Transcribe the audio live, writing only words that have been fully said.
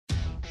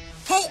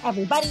Hey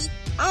everybody,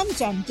 I'm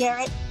Jen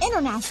Garrett,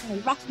 internationally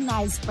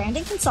recognized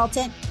branding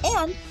consultant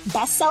and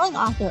best-selling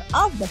author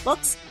of the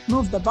books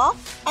Move the Ball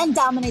and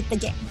Dominate the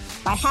Game.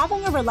 By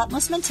having a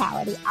relentless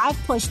mentality, I've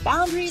pushed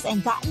boundaries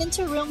and gotten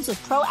into rooms with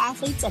pro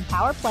athletes and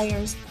power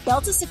players,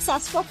 built a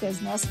successful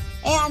business,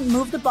 and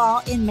moved the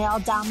ball in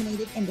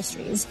male-dominated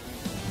industries.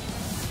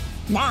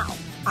 Now,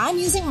 I'm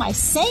using my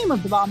same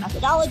Move the Ball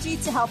methodology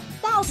to help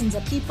thousands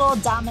of people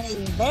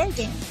dominate their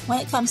game when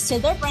it comes to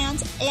their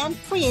brands and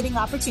creating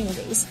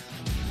opportunities.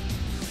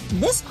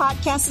 This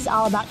podcast is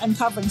all about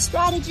uncovering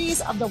strategies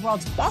of the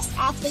world's best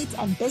athletes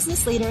and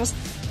business leaders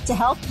to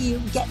help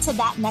you get to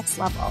that next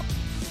level.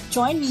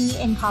 Join me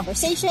in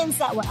conversations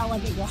that will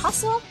elevate your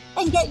hustle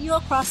and get you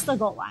across the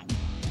goal line.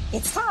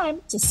 It's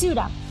time to suit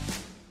up,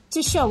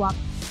 to show up,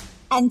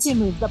 and to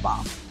move the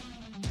ball.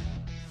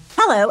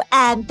 Hello,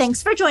 and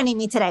thanks for joining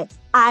me today.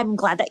 I'm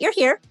glad that you're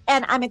here,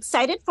 and I'm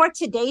excited for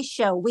today's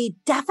show. We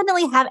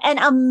definitely have an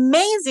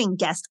amazing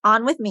guest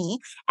on with me,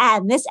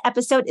 and this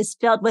episode is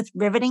filled with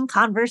riveting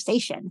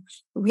conversation.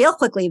 Real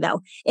quickly,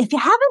 though, if you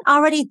haven't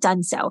already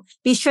done so,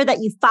 be sure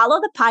that you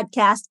follow the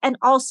podcast and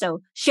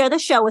also share the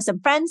show with some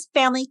friends,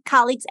 family,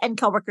 colleagues, and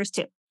coworkers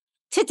too.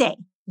 Today,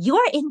 you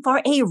are in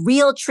for a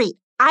real treat.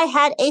 I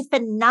had a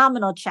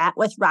phenomenal chat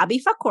with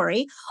Robby,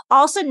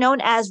 also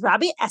known as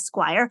Robby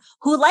Esquire,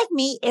 who, like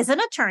me, is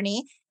an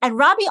attorney. And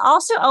Robby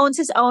also owns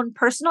his own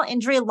personal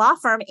injury law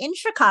firm in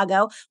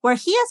Chicago, where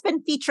he has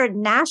been featured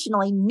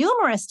nationally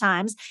numerous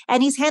times,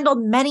 and he's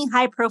handled many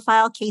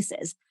high-profile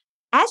cases.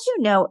 As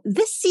you know,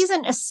 this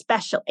season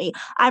especially,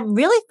 I'm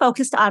really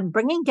focused on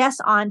bringing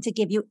guests on to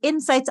give you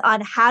insights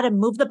on how to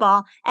move the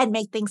ball and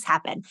make things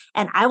happen.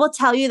 And I will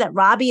tell you that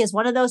Robby is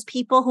one of those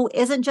people who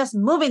isn't just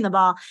moving the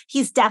ball,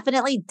 he's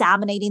definitely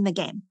dominating the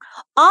game.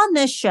 On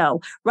this show,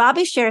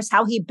 Robby shares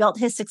how he built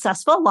his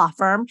successful law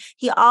firm.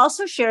 He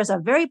also shares a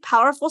very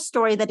powerful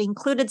story that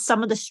included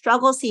some of the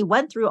struggles he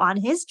went through on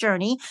his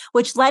journey,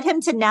 which led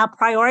him to now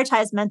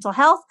prioritize mental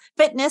health,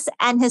 fitness,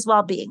 and his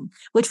well-being,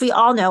 which we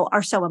all know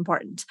are so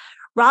important.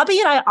 Robby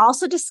and I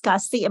also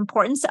discussed the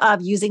importance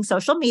of using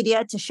social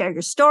media to share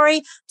your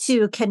story,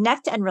 to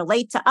connect and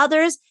relate to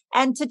others,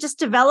 and to just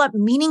develop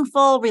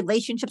meaningful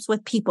relationships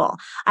with people.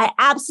 I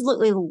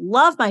absolutely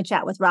love my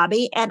chat with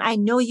Robby, and I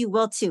know you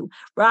will too.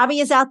 Robby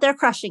is out there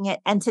crushing it,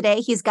 and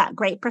today he's got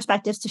great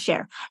perspectives to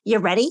share. You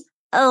ready?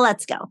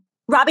 Let's go.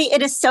 Robby,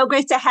 it is so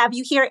great to have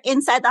you here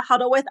inside the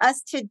huddle with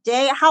us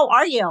today. How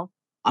are you?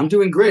 I'm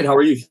doing great. How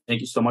are you?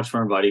 Thank you so much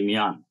for inviting me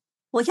on.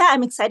 Well, yeah,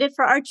 I'm excited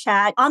for our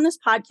chat. On this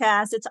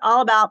podcast, it's all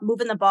about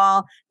moving the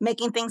ball,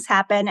 making things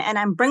happen. And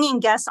I'm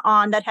bringing guests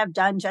on that have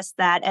done just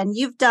that. And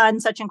you've done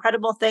such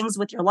incredible things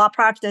with your law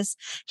practice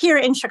here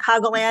in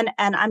Chicagoland.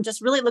 And I'm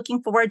just really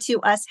looking forward to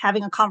us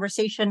having a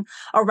conversation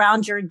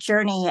around your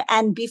journey.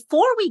 And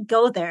before we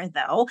go there,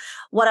 though,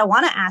 what I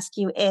want to ask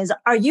you is,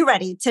 are you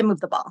ready to move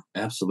the ball?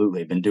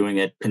 Absolutely. I've been doing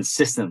it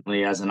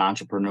consistently as an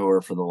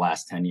entrepreneur for the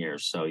last 10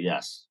 years. So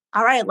yes.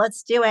 All right,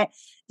 let's do it.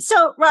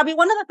 So, Robby,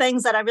 one of the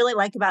things that I really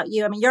like about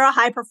you, I mean, you're a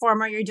high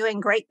performer. You're doing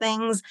great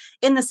things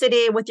in the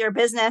city with your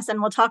business.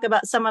 And we'll talk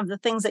about some of the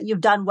things that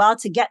you've done well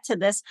to get to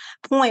this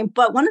point.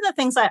 But one of the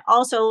things I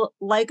also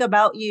like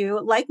about you,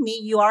 like me,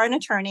 you are an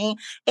attorney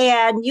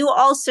and you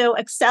also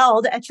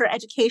excelled at your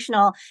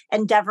educational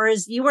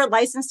endeavors. You were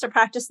licensed to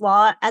practice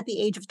law at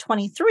the age of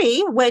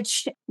 23,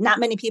 which not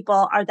many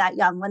people are that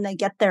young when they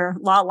get their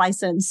law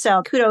license.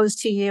 So kudos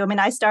to you. I mean,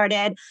 I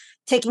started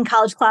taking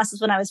college classes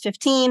when I was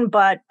 15,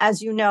 but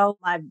as you know,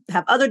 I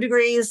have other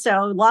degrees.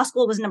 So law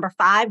school was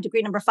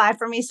degree number 5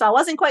 for me. So I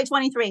wasn't quite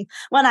 23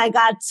 when I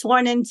got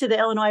sworn into the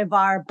Illinois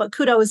bar, but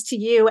kudos to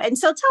you. And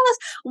so tell us,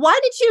 why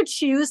did you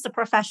choose the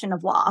profession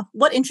of law?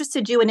 What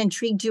interested you and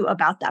intrigued you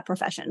about that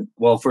profession?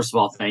 Well, first of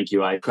all, thank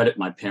you. I credit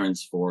my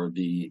parents for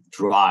the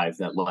drive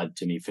that led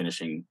to me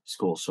finishing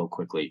school so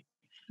quickly.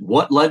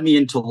 What led me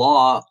into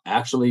law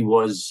actually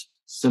was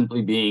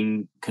simply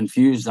being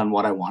confused on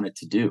what I wanted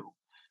to do.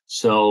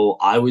 So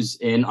I was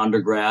in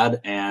undergrad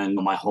and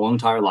my whole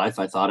entire life,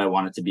 I thought I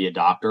wanted to be a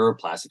doctor, a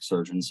plastic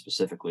surgeon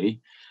specifically.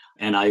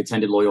 And I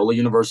attended Loyola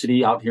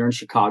University out here in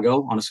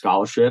Chicago on a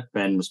scholarship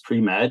and was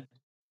pre-med,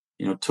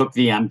 took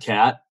the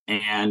MCAT.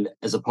 And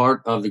as a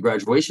part of the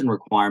graduation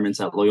requirements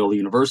at Loyola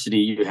University,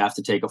 you have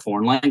to take a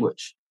foreign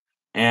language.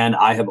 And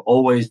I have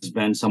always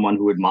been someone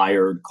who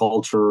admired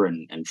culture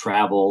and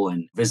travel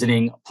and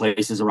visiting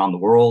places around the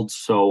world.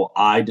 So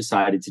I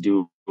decided to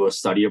do a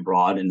study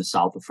abroad in the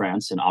south of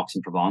France in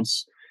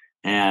Aix-en-Provence.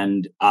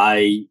 And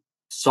I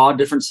saw a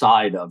different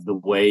side of the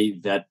way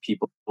that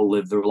people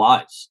live their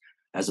lives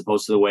as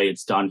opposed to the way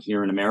it's done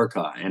here in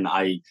America. And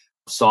I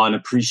saw an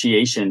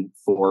appreciation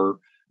for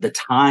the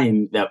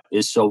time that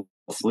is so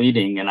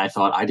fleeting. And I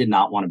thought I did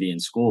not want to be in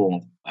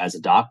school as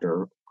a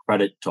doctor.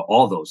 Credit to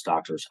all those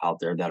doctors out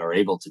there that are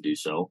able to do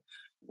so.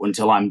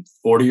 Until I'm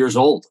 40 years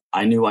old,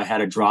 I knew I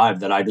had a drive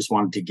that I just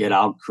wanted to get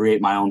out,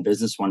 create my own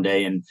business one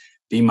day and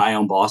be my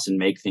own boss and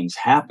make things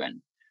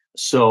happen.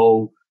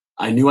 So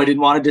I knew I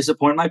didn't want to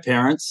disappoint my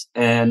parents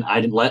and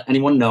I didn't let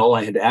anyone know.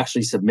 I had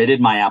actually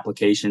submitted my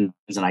applications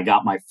and I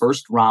got my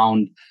first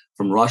round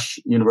from Rush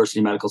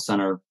University Medical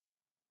Center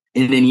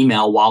in an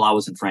email while I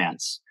was in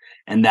France.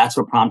 And that's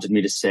what prompted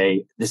me to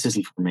say, this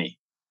isn't for me.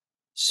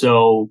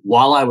 So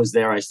while I was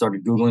there, I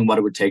started Googling what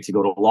it would take to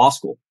go to law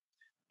school.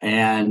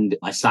 And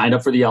I signed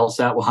up for the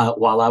LSAT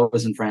while I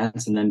was in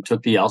France, and then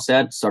took the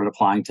LSAT, started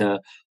applying to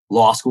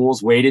law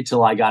schools, waited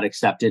till I got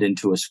accepted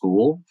into a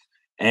school.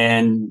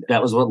 And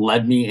that was what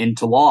led me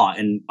into law.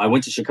 And I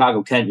went to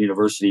Chicago Kent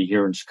University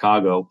here in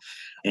Chicago.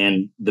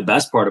 And the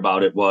best part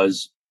about it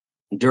was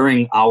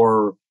during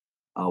our,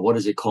 what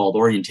is it called,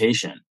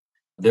 orientation,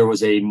 there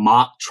was a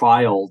mock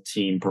trial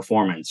team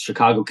performance.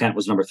 Chicago Kent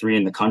was number 3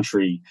 in the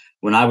country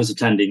when I was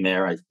attending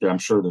there. I'm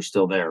sure they're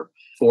still there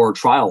for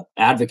trial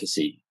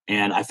advocacy.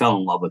 And I fell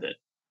in love with it.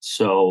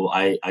 So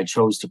I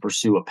chose to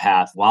pursue a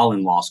path while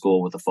in law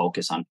school with a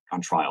focus on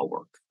trial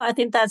work. I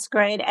think that's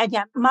great. And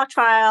yeah, mock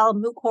trial,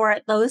 moot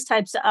court, those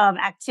types of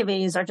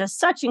activities are just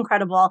such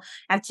incredible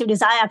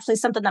activities.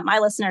 Something that my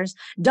listeners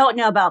don't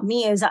know about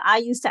me is I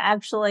used to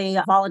actually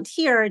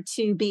volunteer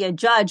to be a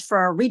judge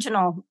for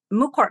regional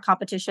moot court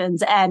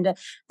competitions, and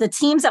the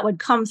teams that would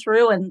come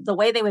through and the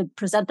way they would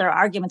present their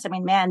arguments. I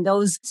mean, man,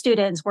 those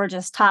students were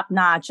just top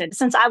notch. And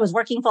since I was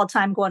working full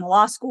time going to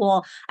law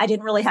school, I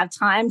didn't really have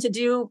time to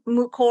do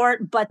moot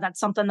court, but that's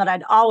something that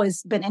I'd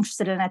always been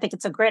interested in. I think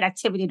it's a great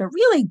activity to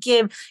really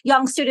give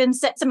young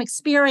students some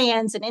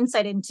experience and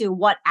insight into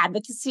what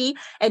advocacy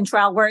and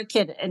trial work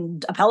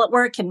and appellate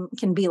work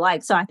can be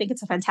like. So I think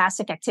it's a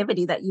fantastic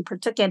activity that you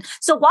partook in.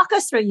 So walk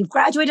us through. You've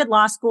graduated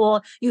law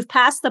school, you've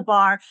passed the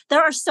bar.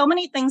 There are so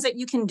many things that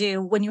you can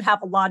do when you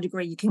have a law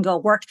degree. You can go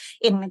work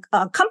in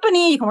a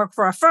company, you can work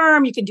for a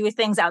firm, you can do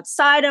things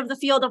outside of the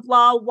field of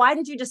law. Why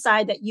did you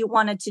decide that you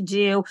wanted to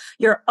do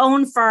your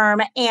own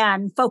firm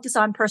and focus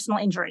on personal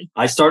injury?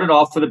 I started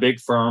off with a big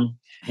firm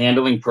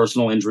handling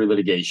personal injury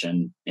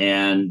litigation.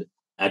 And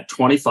at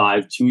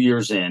 25, 2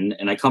 years in,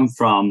 and I come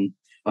from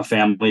a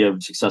family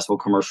of successful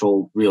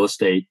commercial real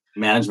estate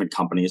management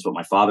companies, what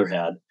my father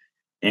had.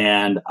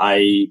 And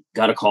I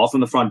got a call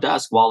from the front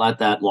desk while at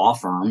that law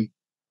firm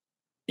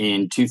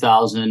in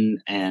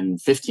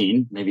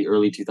 2015, maybe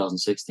early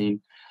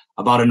 2016,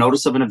 about a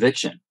notice of an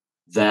eviction,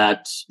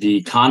 that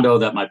the condo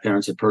that my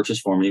parents had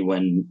purchased for me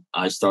when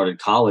I started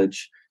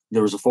college,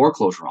 there was a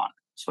foreclosure on it.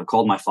 So I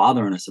called my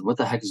father and I said, what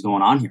the heck is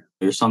going on here?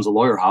 Your son's a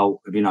lawyer. How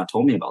have you not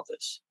told me about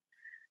this?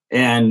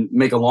 And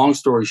make a long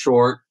story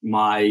short,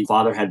 my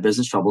father had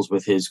business troubles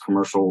with his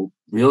commercial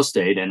real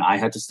estate, and I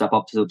had to step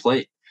up to the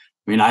plate.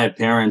 I mean, I had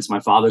parents. My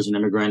father's an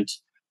immigrant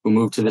who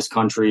moved to this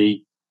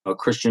country, a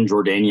Christian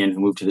Jordanian who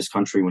moved to this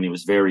country when he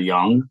was very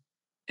young.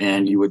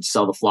 And he would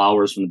sell the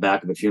flowers from the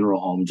back of the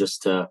funeral home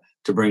just to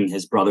bring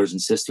his brothers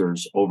and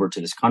sisters over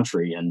to this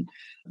country. And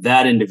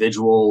that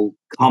individual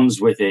comes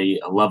with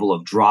a level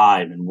of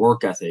drive and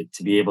work ethic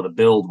to be able to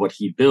build what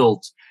he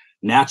built,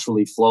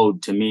 naturally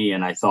flowed to me.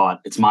 And I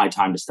thought, it's my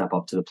time to step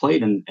up to the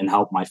plate and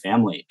help my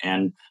family.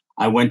 And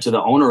I went to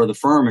the owner of the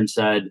firm and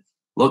said,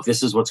 look,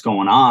 this is what's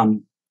going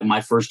on. In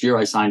my first year,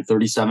 I signed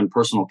 37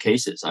 personal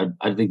cases.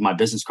 I'd leave my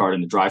business card in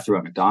the drive-thru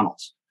at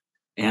McDonald's.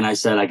 And I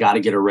said, I got to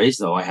get a raise,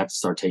 though. I have to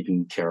start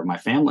taking care of my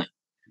family.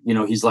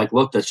 He's like,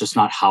 look, that's just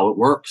not how it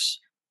works.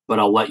 But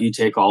I'll let you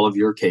take all of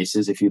your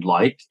cases if you'd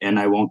like. And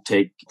I won't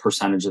take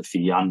percentage of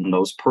fee on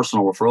those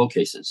personal referral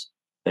cases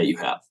that you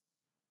have.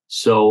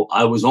 So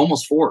I was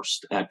almost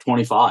forced at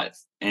 25.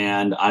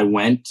 And I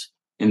went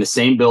in the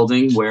same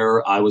building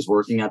where I was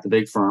working at the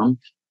big firm,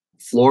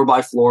 floor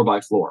by floor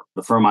by floor.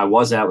 The firm I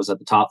was at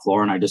the top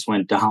floor, and I just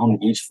went down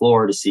each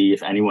floor to see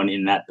if anyone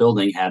in that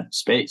building had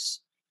space.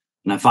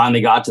 And I finally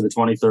got to the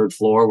 23rd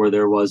floor where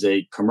there was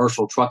a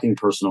commercial trucking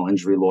personal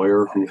injury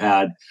lawyer who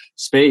had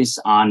space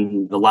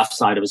on the left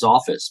side of his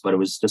office, but it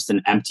was just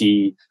an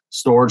empty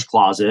storage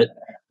closet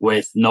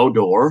with no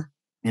door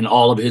and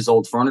all of his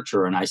old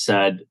furniture. And I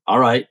said, all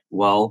right,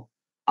 well,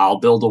 I'll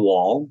build a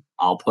wall,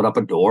 I'll put up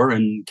a door,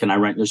 and can I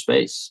rent your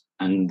space?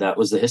 And that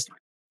was the history.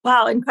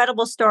 Wow,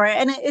 incredible story.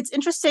 And it's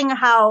interesting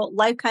how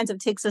life kind of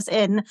takes us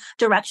in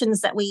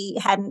directions that we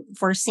hadn't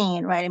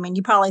foreseen, right? I mean,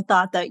 you probably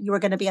thought that you were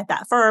going to be at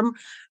that firm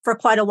for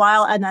quite a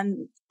while, and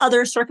then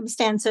other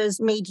circumstances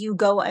made you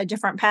go a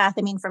different path.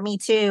 I mean, for me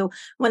too,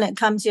 when it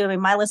comes to,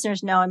 my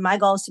listeners know, and my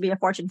goal is to be a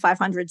Fortune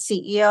 500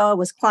 CEO. I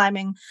was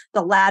climbing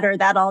the ladder.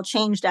 That all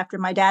changed after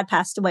my dad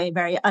passed away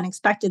very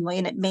unexpectedly.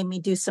 And it made me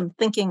do some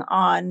thinking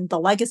on the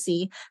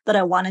legacy that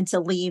I wanted to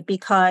leave,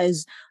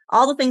 because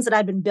all the things that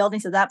I'd been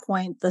building to that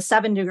point, the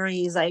 7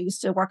 degrees, I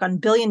used to work on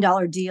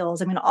billion-dollar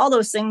deals. I mean, all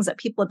those things that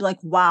people would be like,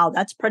 wow,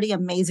 that's pretty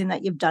amazing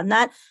that you've done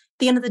that.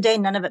 At the end of the day,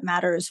 none of it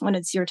matters when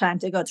it's your time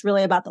to go. It's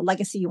really about the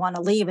legacy you want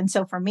to leave. And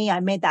so for me, I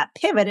made that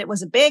pivot. It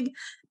was a big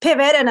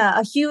pivot and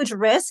a huge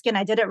risk. And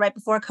I did it right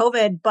before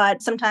COVID,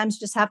 but sometimes you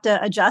just have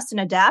to adjust and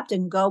adapt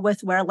and go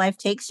with where life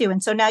takes you.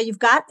 And so now you've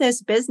got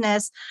this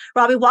business.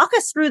 Robby, walk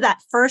us through that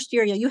first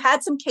year. You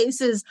had some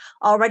cases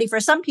already. For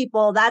some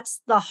people,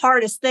 that's the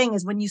hardest thing,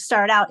 is when you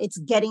start out, it's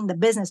getting the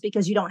business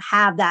because you don't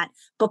have that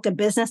book of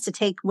business to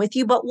take with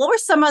you. But what were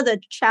some of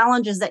the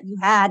challenges that you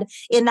had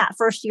in that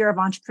first year of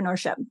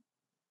entrepreneurship?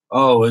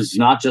 Oh, it was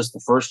not just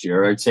the first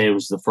year. I'd say it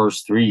was the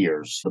first 3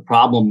 years. The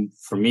problem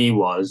for me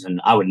was,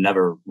 and I would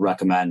never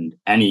recommend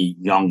any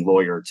young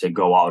lawyer to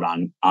go out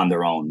on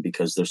their own,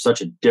 because there's such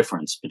a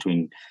difference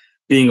between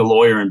being a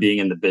lawyer and being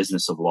in the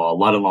business of law,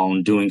 let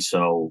alone doing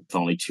so with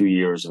only 2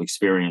 years of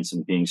experience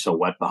and being so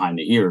wet behind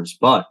the ears.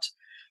 But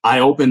I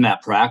opened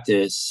that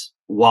practice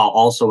while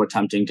also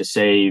attempting to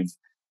save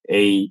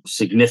a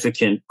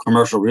significant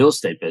commercial real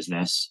estate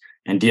business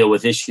and deal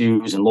with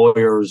issues and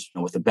lawyers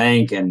and with the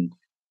bank. And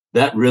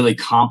that really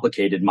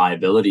complicated my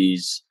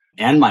abilities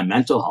and my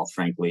mental health,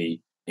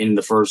 frankly, in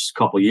the first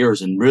couple of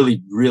years, and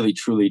really, really,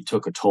 truly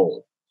took a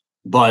toll.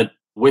 But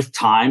with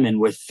time and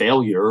with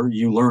failure,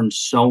 you learn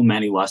so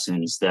many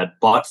lessons that,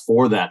 but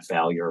for that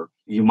failure,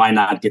 you might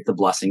not get the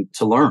blessing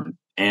to learn.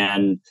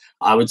 And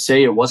I would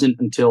say it wasn't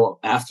until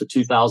after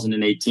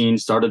 2018,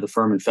 started the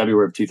firm in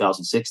February of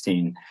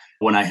 2016,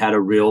 when I had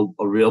a real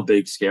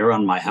big scare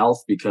on my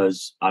health,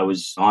 because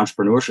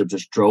entrepreneurship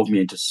just drove me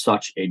into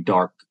such a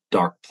dark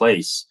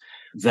place,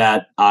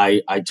 that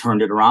I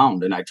turned it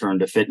around and I turned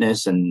to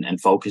fitness and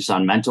focus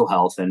on mental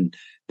health. And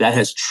that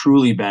has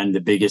truly been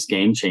the biggest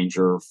game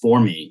changer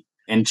for me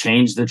and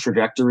changed the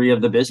trajectory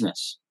of the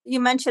business. You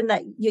mentioned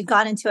that you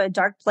got into a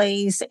dark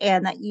place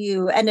and that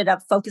you ended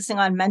up focusing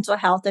on mental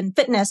health and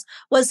fitness.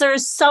 Was there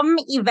some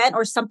event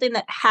or something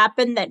that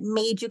happened that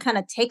made you kind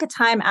of take a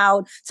time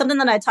out? Something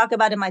that I talk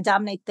about in my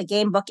Dominate the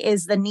Game book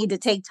is the need to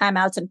take time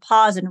outs and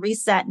pause and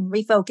reset and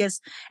refocus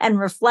and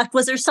reflect.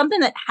 Was there something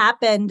that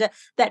happened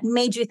that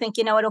made you think,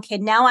 you know what, okay,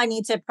 now I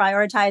need to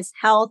prioritize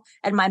health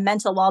and my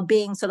mental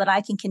well-being so that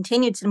I can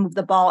continue to move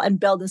the ball and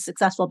build a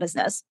successful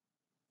business?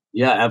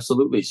 Yeah,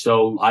 absolutely.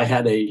 So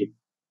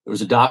there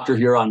was a doctor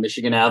here on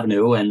Michigan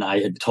Avenue, and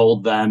I had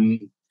told them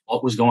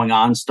what was going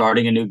on,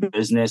 starting a new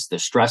business, the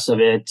stress of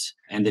it,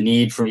 and the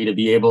need for me to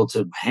be able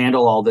to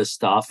handle all this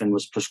stuff, and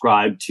was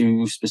prescribed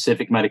 2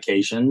 specific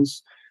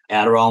medications,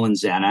 Adderall and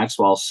Xanax,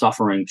 while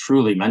suffering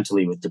truly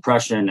mentally with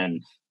depression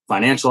and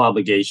financial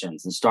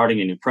obligations and starting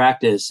a new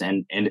practice.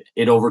 And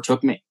it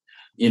overtook me.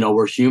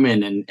 We're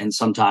human, and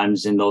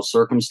sometimes in those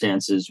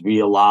circumstances, we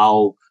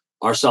allow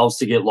ourselves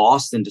to get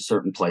lost into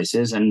certain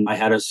places. And I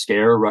had a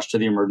scare, rushed to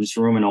the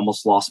emergency room, and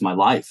almost lost my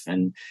life.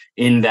 And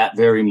in that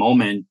very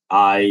moment,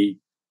 I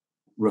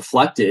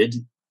reflected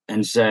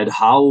and said,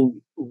 how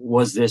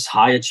was this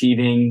high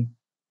achieving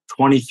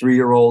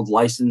 23-year-old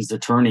licensed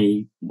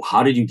attorney?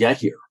 How did you get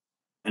here?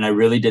 And I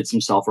really did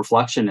some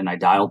self-reflection, and I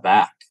dialed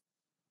back,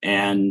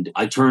 and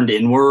I turned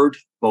inward,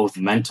 both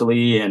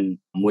mentally and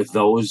with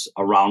those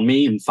around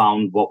me, and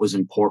found what was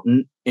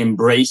important,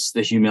 embrace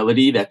the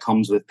humility that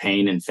comes with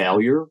pain and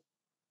failure.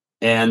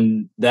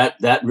 And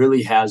that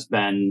really has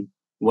been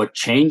what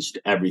changed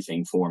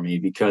everything for me,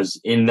 because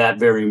in that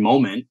very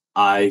moment,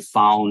 I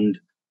found,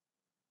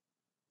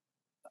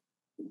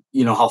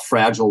 how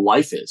fragile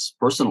life is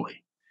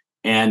personally.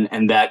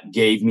 And that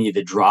gave me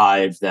the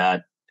drive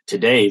that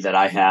today that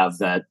I have,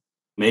 that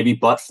maybe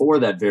but for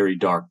that very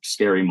dark,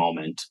 scary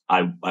moment,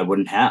 I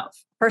wouldn't have.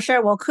 For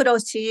sure. Well,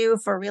 kudos to you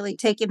for really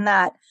taking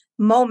that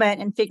moment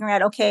and figuring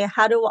out, okay,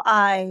 how do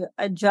I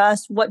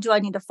adjust? What do I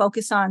need to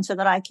focus on so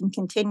that I can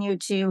continue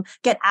to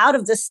get out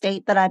of the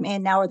state that I'm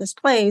in now, or this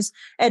place,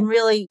 and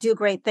really do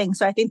great things?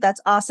 So I think that's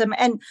awesome.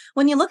 And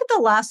when you look at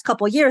the last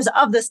couple of years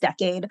of this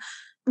decade,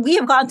 we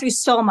have gone through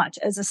so much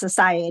as a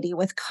society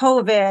with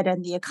COVID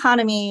and the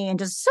economy and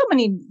just so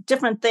many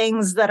different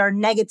things that are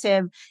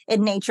negative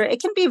in nature.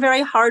 It can be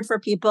very hard for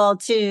people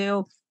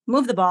to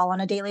move the ball on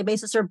a daily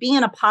basis or be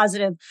in a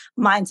positive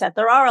mindset.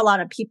 There are a lot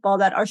of people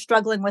that are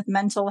struggling with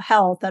mental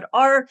health, that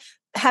are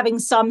having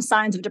some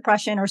signs of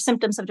depression or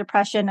symptoms of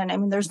depression. And I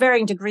mean, there's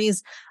varying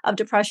degrees of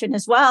depression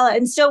as well.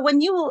 And so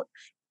when you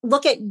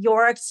look at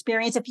your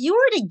experience, if you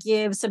were to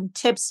give some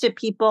tips to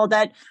people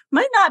that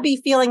might not be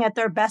feeling at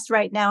their best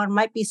right now and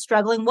might be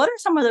struggling, what are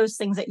some of those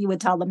things that you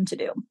would tell them to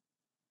do?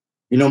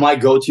 My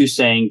go-to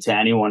saying to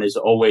anyone is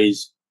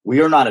always,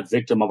 we are not a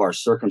victim of our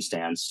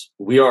circumstance.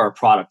 We are a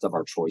product of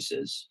our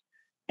choices.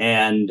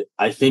 And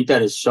I think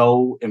that is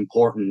so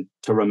important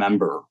to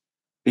remember,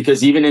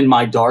 because even in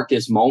my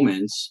darkest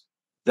moments,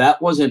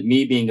 that wasn't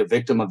me being a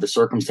victim of the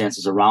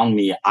circumstances around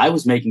me. I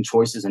was making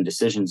choices and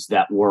decisions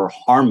that were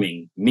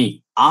harming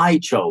me. I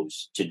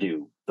chose to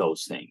do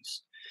those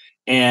things.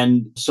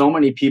 And so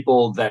many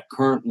people that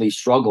currently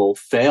struggle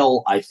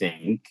fail, I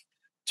think,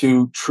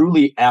 to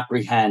truly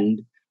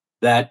apprehend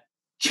that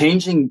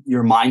changing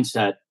your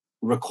mindset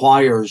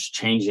requires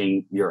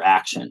changing your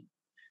action.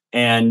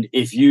 And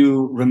if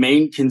you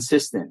remain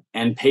consistent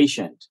and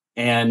patient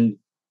and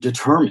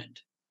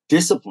determined,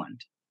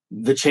 disciplined,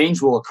 the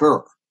change will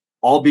occur,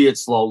 albeit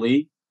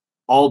slowly,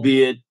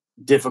 albeit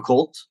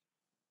difficult,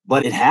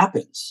 but it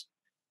happens.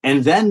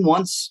 And then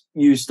once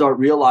you start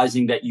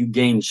realizing that you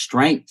gain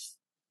strength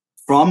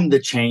from the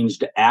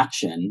changed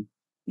action,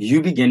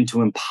 you begin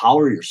to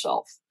empower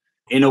yourself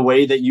in a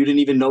way that you didn't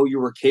even know you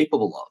were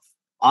capable of.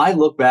 I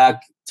look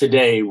back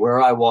today where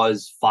I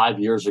was 5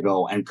 years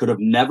ago and could have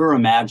never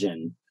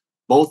imagined,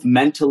 both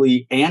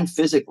mentally and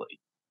physically,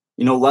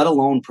 let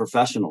alone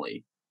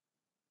professionally,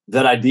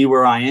 that I'd be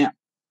where I am.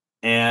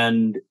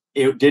 And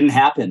it didn't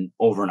happen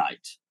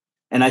overnight.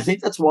 And I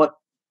think that's what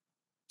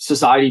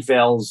society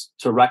fails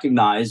to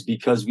recognize,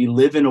 because we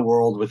live in a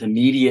world with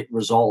immediate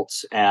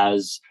results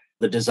as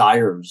the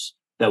desires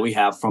that we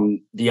have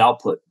from the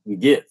output we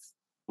give.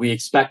 We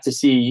expect to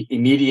see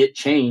immediate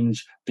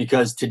change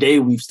because today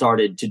we've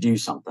started to do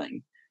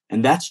something.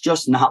 And that's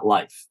just not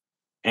life.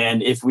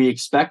 And if we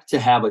expect to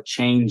have a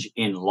change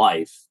in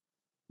life,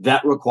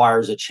 that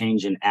requires a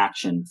change in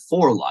action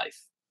for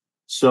life.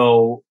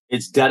 So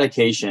it's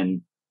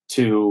dedication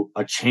to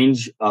a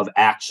change of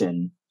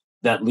action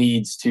that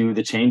leads to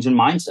the change in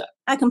mindset.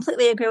 I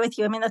completely agree with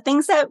you. I mean, the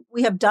things that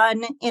we have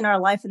done in our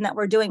life and that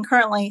we're doing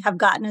currently have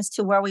gotten us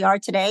to where we are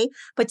today.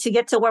 But to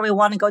get to where we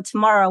want to go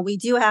tomorrow, we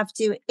do have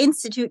to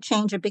institute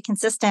change and be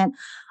consistent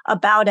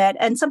about it.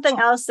 And something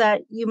else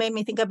that you made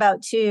me think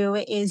about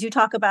too is you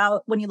talk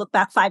about when you look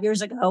back 5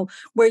 years ago,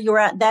 where you were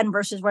at then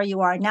versus where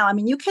you are now. I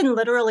mean, you can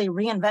literally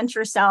reinvent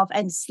yourself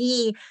and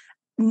see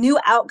new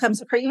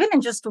outcomes occur even in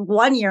just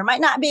 1 year. It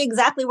might not be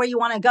exactly where you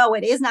want to go.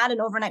 It is not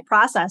an overnight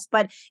process.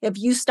 But if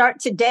you start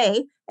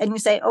today and you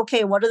say,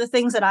 okay, what are the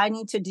things that I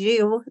need to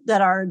do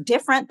that are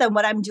different than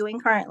what I'm doing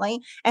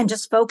currently, and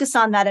just focus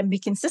on that and be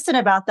consistent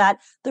about that,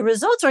 the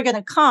results are going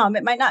to come.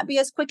 It might not be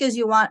as quick as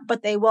you want,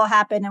 but they will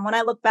happen. And when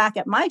I look back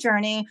at my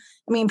journey,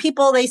 I mean,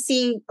 people, they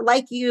see,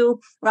 like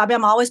you, Robby,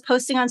 I'm always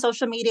posting on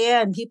social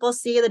media, and people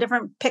see the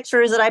different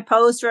pictures that I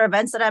post or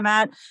events that I'm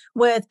at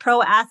with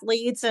pro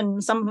athletes,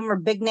 and some of them are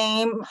big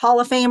name Hall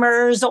of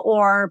Famers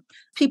or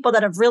people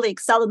that have really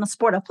excelled in the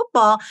sport of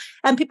football.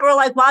 And people are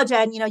like, wow,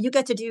 Jen, you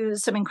get to do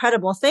some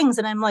incredible things.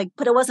 And I'm like,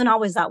 but it wasn't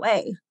always that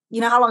way. You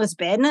know how long it's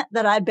been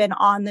that I've been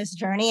on this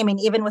journey? I mean,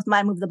 even with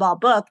my Move the Ball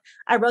book,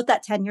 I wrote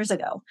that 10 years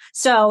ago.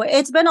 So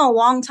it's been a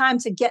long time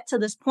to get to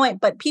this point,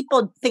 but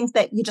people think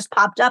that you just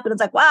popped up and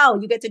it's like, wow,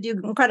 you get to do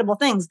incredible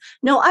things.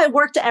 No, I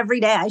worked every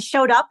day. I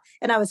showed up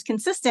and I was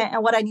consistent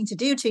in what I need to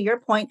do, to your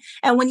point.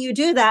 And when you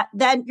do that,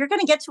 then you're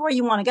going to get to where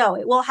you want to go.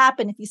 It will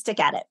happen if you stick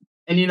at it.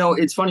 And,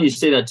 it's funny you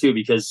say that too,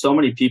 because so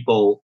many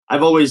people,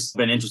 I've always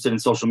been interested in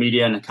social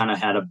media and kind of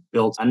had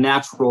built a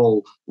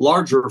natural,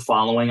 larger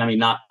following. I mean,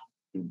 not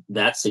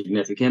that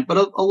significant,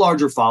 but a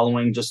larger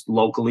following just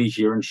locally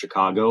here in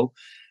Chicago.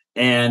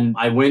 And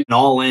I went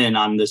all in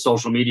on the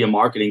social media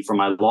marketing for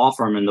my law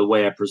firm and the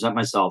way I present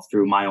myself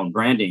through my own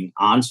branding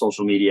on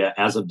social media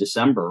as of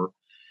December.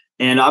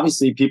 And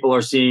obviously people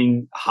are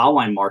seeing how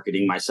I'm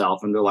marketing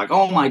myself and they're like,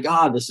 oh my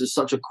God, this is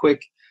such a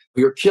quick,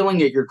 you're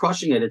killing it, you're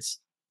crushing it.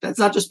 That's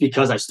not just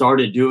because I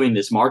started doing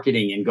this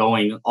marketing and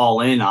going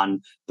all in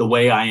on the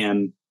way I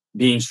am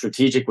being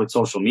strategic with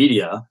social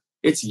media.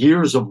 It's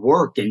years of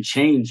work and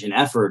change and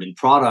effort and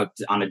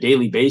product on a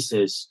daily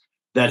basis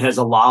that has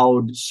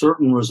allowed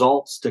certain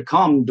results to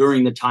come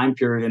during the time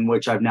period in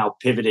which I've now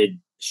pivoted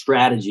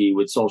strategy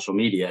with social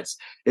media.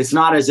 It's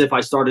not as if I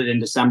started in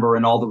December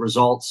and all the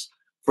results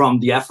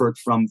from the effort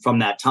from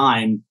that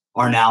time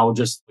are now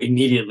just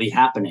immediately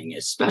happening,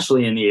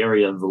 especially in the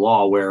area of the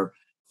law where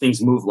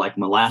things move like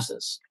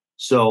molasses.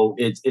 So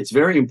it's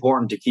very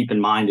important to keep in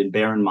mind and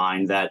bear in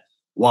mind that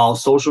while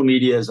social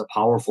media is a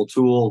powerful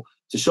tool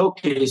to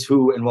showcase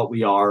who and what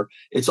we are,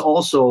 it's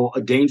also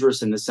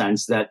dangerous in the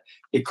sense that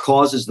it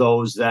causes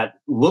those that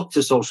look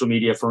to social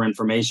media for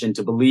information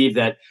to believe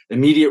that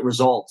immediate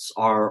results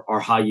are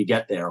how you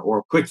get there,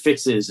 or quick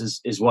fixes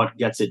is what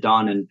gets it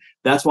done. And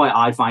that's why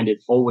I find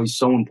it always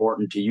so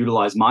important to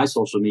utilize my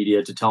social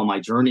media to tell my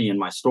journey and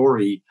my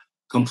story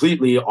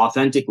completely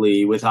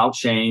authentically, without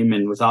shame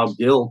and without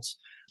guilt,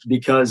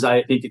 because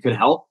I think it could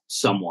help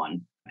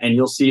someone. And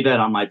you'll see that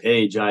on my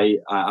page.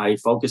 I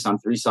focus on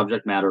 3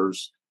 subject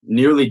matters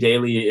nearly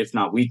daily, if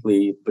not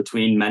weekly,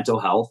 between mental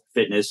health,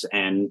 fitness,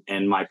 and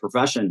my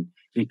profession,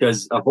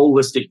 because a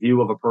holistic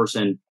view of a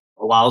person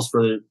allows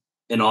for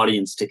an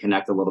audience to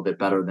connect a little bit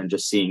better than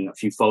just seeing a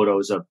few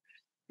photos of,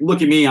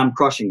 look at me, I'm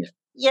crushing it.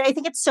 Yeah, I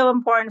think it's so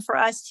important for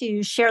us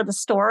to share the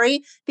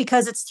story,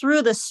 because it's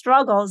through the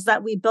struggles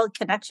that we build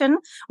connection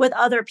with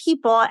other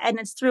people. And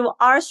it's through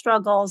our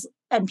struggles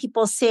and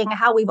people seeing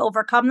how we've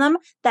overcome them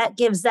that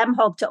gives them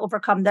hope to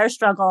overcome their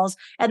struggles.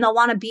 And they'll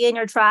want to be in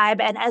your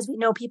tribe. And as we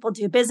know, people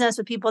do business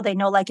with people they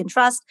know, like, and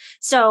trust.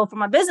 So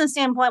from a business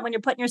standpoint, when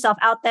you're putting yourself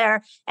out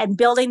there and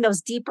building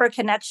those deeper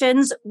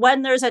connections,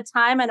 when there's a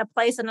time and a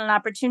place and an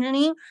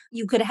opportunity,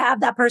 you could have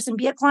that person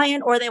be a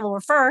client, or they will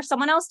refer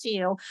someone else to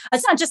you.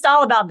 It's not just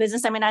all about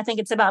business. I mean, I think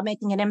it's about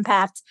making an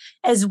impact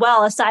as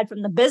well, aside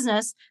from the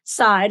business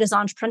side as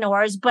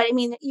entrepreneurs. But I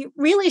mean,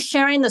 really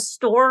sharing the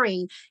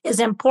story is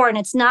important.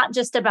 It's not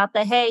just about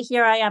the, hey,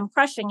 here I am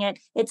crushing it.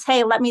 It's,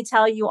 hey, let me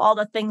tell you all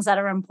the things that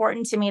are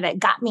important to me that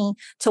got me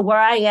to where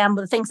I am,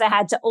 the things I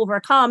had to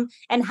overcome,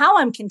 and how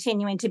I'm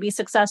continuing to be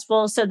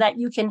successful, so that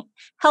you can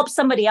help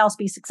somebody else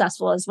be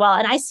successful as well.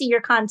 And I see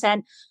your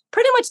content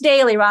pretty much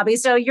daily, Robby.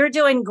 So you're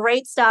doing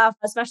great stuff,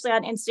 especially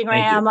on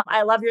Instagram.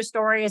 I love your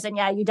stories. And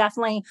yeah, you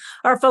definitely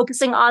are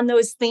focusing on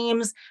those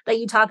themes that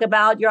you talk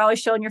about. You're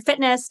always showing your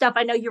fitness stuff.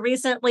 I know you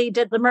recently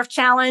did the Murph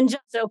Challenge.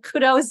 So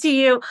kudos to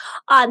you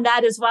on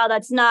that as well.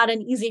 That's not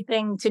an easy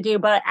thing to do.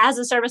 But as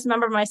a service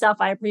member myself,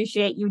 I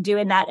appreciate you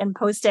doing that and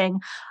posting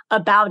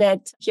about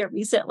it here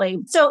recently.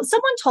 So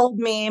someone told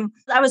me,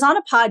 I was on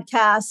a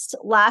podcast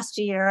last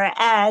year,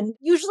 and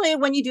usually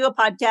when you do a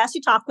podcast,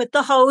 you talk with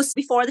the host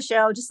before the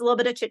show, just a little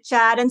bit of chit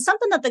chat. And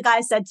something that the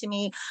guy said to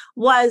me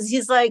was,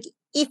 he's like,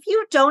 if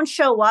you don't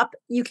show up,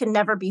 you can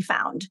never be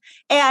found.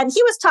 And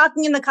he was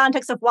talking in the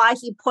context of why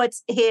he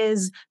puts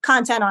his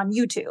content on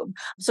YouTube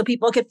so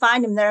people could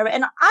find him there.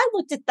 And I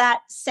looked at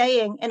that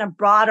saying in a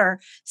broader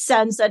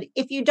sense that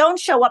if you don't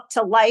show up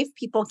to life,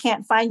 people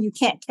can't find you,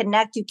 can't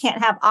connect, you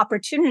can't have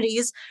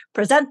opportunities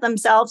present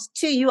themselves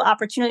to you,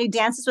 opportunity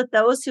dances with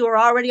those who are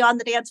already on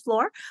the dance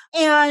floor.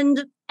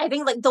 And I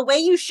think like the way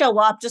you show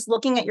up, just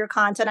looking at your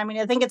content, I mean,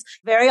 I think it's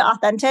very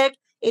authentic.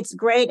 It's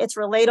great. It's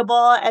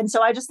relatable. And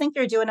so I just think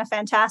you're doing a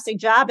fantastic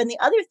job. And the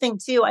other thing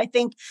too, I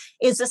think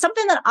is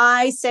something that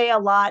I say a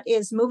lot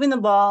is moving the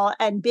ball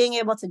and being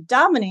able to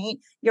dominate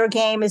your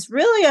game is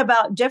really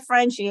about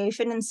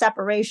differentiation and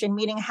separation,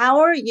 meaning how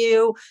are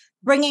you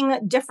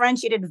bringing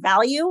differentiated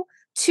value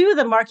to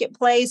the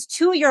marketplace,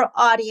 to your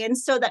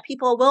audience, so that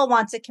people will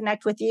want to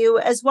connect with you,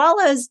 as well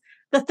as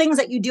the things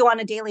that you do on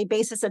a daily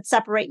basis that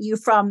separate you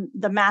from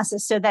the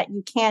masses so that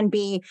you can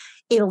be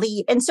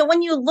elite. And so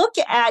when you look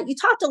at, you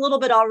talked a little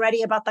bit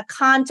already about the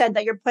content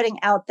that you're putting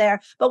out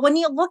there, but when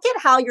you look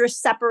at how you're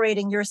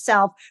separating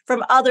yourself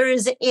from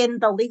others in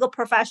the legal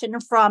profession,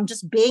 from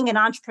just being an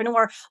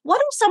entrepreneur, what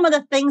are some of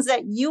the things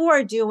that you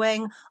are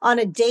doing on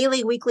a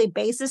daily, weekly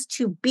basis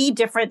to be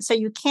different so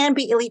you can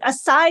be elite,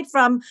 aside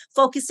from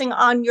focusing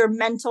on your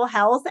mental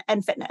health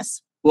and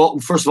fitness? Well,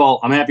 first of all,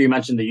 I'm happy you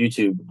mentioned the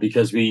YouTube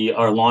because we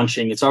are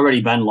launching. It's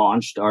already been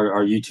launched,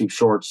 our YouTube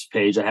Shorts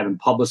page. I haven't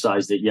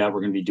publicized it yet. We're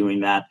going to be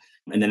doing that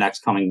in the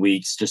next coming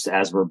weeks, just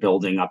as we're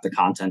building up the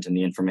content and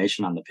the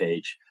information on the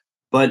page.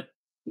 But,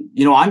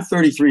 you know, I'm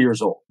 33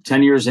 years old,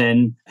 10 years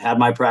in, had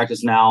my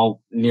practice now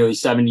nearly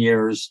 7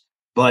 years,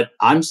 but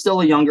I'm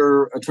still a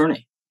younger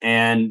attorney.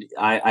 And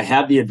I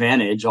have the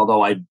advantage,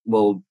 although I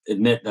will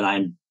admit that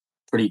I'm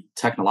pretty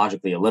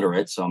technologically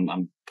illiterate. So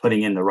I'm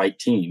putting in the right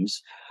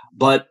teams.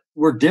 But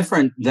we're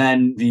different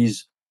than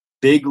these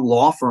big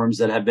law firms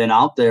that have been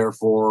out there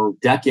for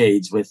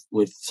decades with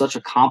such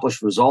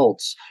accomplished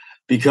results,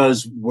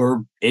 because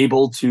we're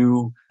able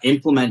to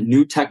implement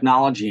new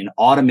technology and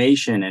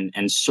automation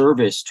and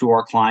service to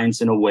our clients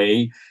in a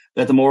way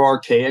that the more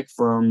archaic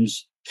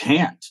firms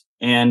can't.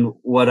 And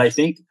what I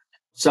think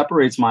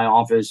separates my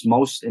office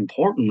most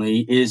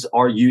importantly is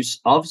our use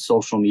of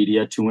social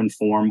media to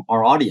inform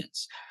our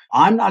audience.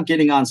 I'm not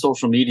getting on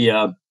social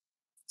media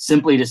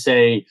simply to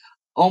say,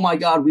 oh my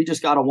God, we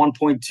just got a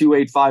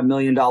 $1.285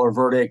 million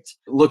verdict.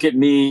 Look at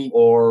me.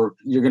 Or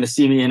you're going to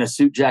see me in a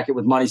suit jacket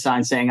with money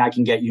signs saying I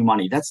can get you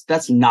money.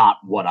 That's not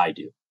what I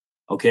do.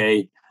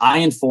 Okay. I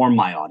inform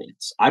my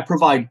audience. I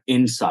provide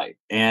insight.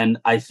 And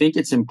I think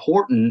it's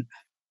important,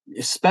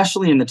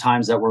 especially in the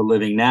times that we're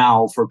living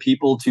now, for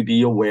people to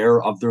be aware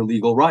of their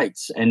legal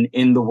rights. And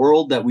in the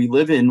world that we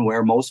live in,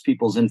 where most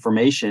people's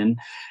information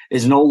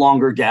is no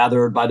longer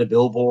gathered by the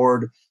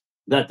billboard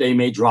that they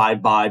may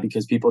drive by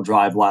because people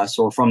drive less,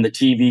 or from the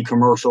TV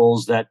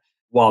commercials that,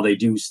 while they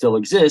do still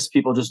exist,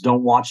 people just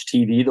don't watch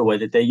TV the way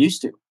that they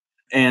used to.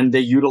 And they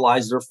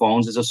utilize their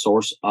phones as a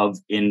source of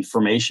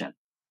information.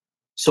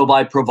 So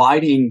by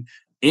providing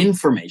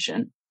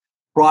information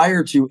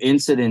prior to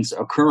incidents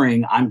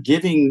occurring, I'm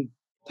giving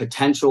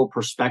potential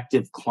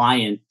prospective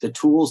client the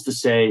tools to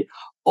say,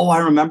 oh, I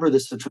remember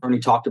this attorney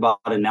talked about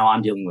it. Now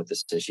I'm dealing with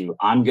this issue.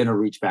 I'm going to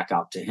reach back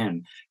out to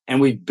him. And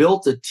we've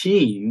built a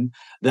team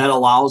that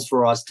allows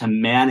for us to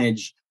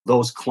manage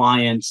those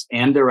clients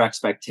and their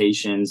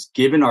expectations,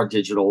 given our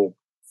digital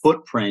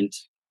footprint,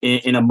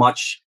 in a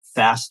much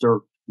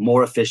faster,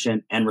 more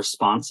efficient and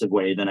responsive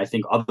way than I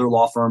think other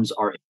law firms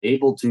are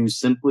able to,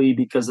 simply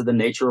because of the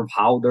nature of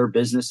how their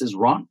business is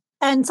run.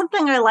 And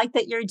something I like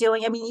that you're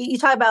doing, I mean, you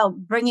talk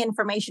about bringing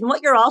information.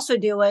 What you're also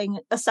doing,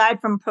 aside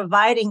from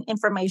providing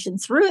information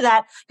through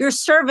that, you're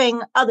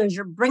serving others.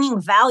 You're bringing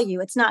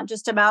value. It's not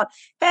just about,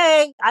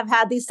 hey, I've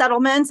had these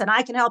settlements and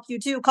I can help you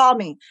too. Call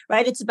me,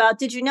 right? It's about,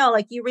 did you know,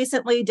 like you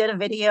recently did a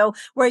video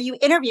where you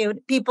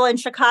interviewed people in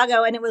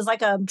Chicago and it was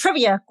like a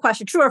trivia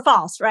question, true or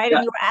false, right? Yeah.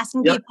 And you were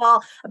asking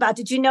people about,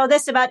 did you know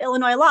this about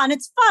Illinois law? And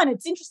it's fun.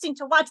 It's interesting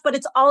to watch, but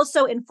it's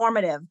also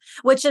informative,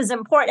 which is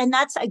important. And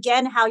that's,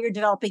 again, how you're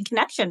developing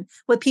connection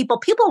with people.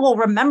 People will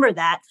remember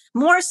that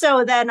more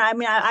so than, I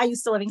mean, I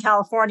used to live in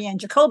California, and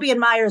Jacoby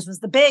and Myers was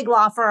the big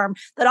law firm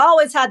that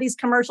always had these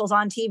commercials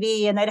on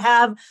TV, and they'd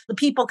have the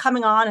people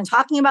coming on and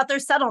talking about their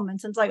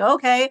settlements. And it's like,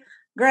 okay,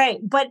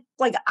 great. But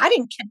like, I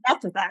didn't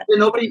connect with that.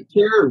 Nobody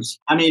cares.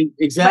 I mean,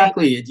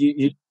 exactly.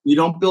 Right. You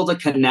don't build a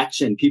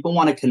connection. People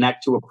want to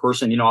connect to a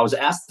person. You know, I was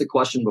asked the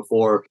question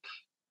before,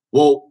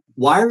 well,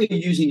 why are you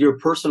using your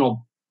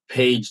personal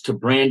page to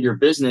brand your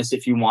business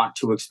if you want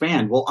to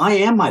expand? Well, I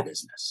am my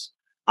business.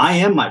 I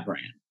am my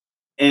brand,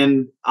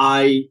 and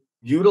I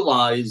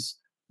utilize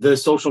the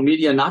social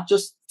media not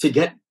just to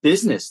get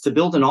business, to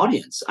build an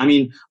audience. I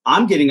mean,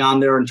 I'm getting on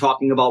there and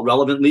talking about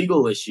relevant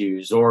legal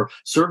issues or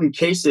certain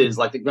cases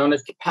like the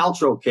Gwyneth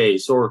Paltrow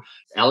case or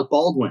Alec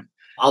Baldwin.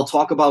 I'll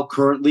talk about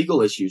current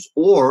legal issues,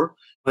 or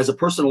As a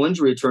personal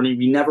injury attorney,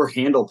 we never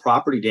handle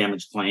property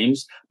damage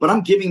claims, but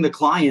I'm giving the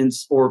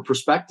clients or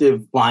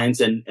prospective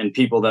clients and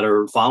people that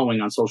are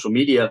following on social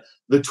media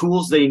the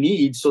tools they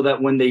need so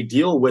that when they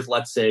deal with,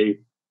 let's say,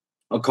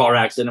 a car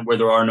accident where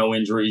there are no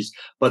injuries,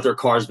 but their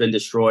car's been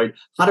destroyed,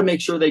 how to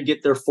make sure they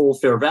get their full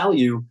fair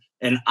value.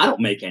 And I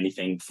don't make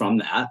anything from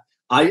that.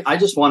 I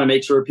just want to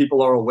make sure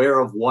people are aware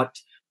of what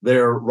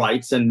their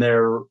rights and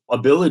their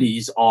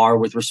abilities are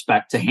with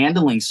respect to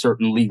handling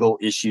certain legal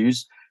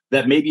issues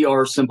that maybe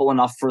are simple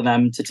enough for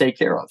them to take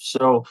care of.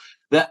 So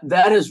that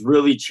has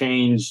really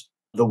changed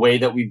the way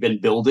that we've been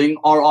building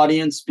our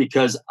audience,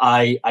 because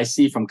I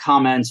see from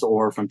comments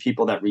or from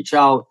people that reach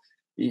out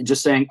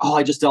just saying, oh,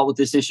 I just dealt with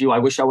this issue. I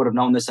wish I would have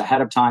known this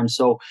ahead of time.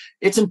 So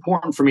it's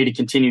important for me to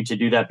continue to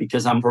do that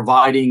because I'm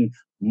providing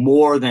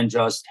more than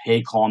just,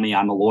 hey, call me,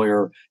 I'm a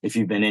lawyer if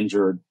you've been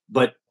injured,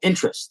 but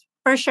interest.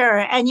 For sure.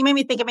 And you made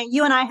me think, I mean,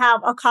 you and I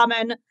have a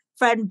common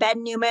friend,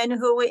 Ben Newman,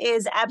 who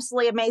is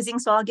absolutely amazing.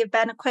 So I'll give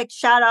Ben a quick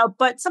shout out.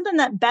 But something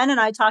that Ben and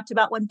I talked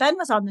about when Ben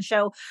was on the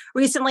show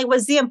recently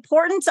was the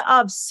importance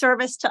of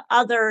service to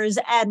others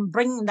and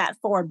bringing that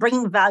forward,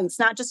 bringing value. It's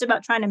not just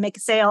about trying to make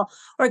a sale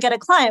or get a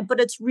client, but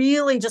it's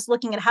really just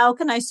looking at how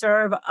can I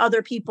serve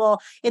other people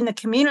in the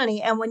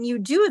community. And when you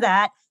do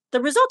that, the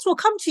results will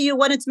come to you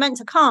when it's meant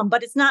to come,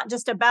 but it's not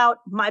just about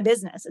my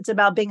business. It's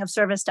about being of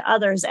service to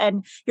others.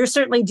 And you're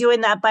certainly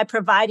doing that by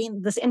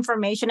providing this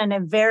information in a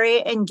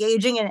very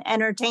engaging and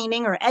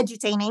entertaining or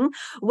edutaining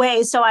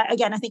way. So I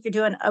think you're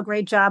doing a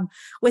great job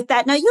with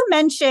that. Now, you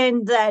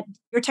mentioned that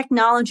your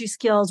technology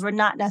skills were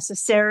not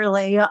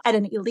necessarily at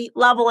an elite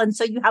level. And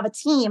so you have a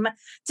team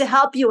to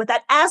help you with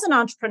that. As an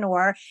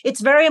entrepreneur,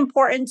 it's very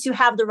important to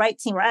have the right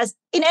team, or as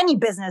in any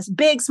business,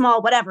 big,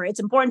 small, whatever, it's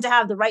important to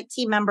have the right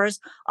team members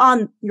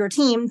on your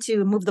team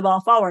to move the ball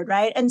forward,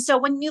 right? And so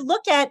when you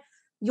look at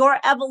your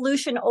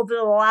evolution over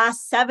the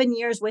last 7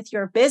 years with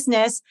your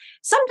business,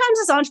 sometimes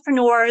as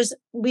entrepreneurs,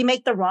 we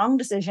make the wrong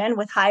decision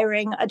with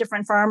hiring a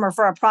different firm or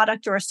for a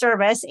product or a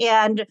service,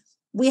 and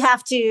we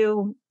have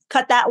to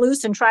cut that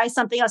loose and try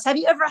something else. Have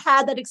you ever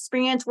had that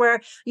experience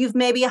where you've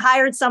maybe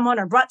hired someone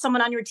or brought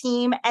someone on your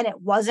team and it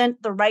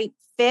wasn't the right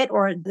fit,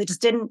 or they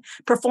just didn't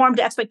perform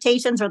to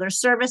expectations or their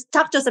service?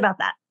 Talk to us about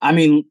that. I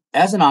mean,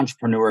 as an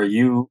entrepreneur,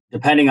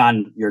 depending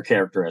on your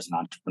character as an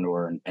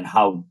entrepreneur and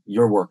how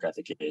your work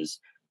ethic is,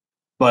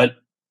 but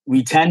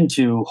we tend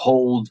to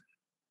hold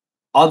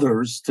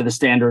others to the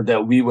standard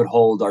that we would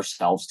hold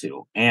ourselves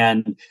to.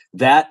 And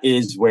that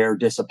is where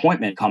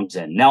disappointment comes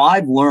in. Now,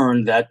 I've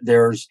learned that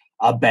there's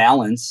a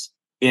balance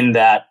in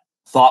that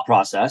thought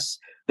process,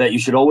 that you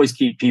should always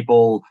keep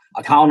people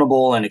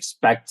accountable and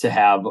expect to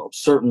have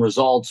certain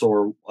results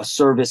or a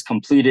service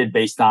completed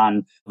based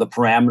on the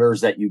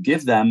parameters that you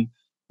give them.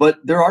 But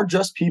there are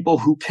just people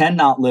who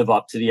cannot live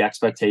up to the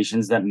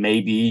expectations that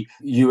maybe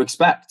you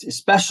expect,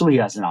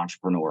 especially as an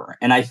entrepreneur.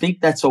 And I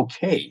think that's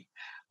okay,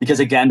 because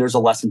again, there's a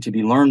lesson to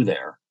be learned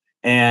there.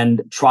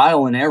 And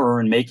trial and error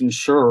and making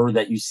sure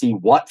that you see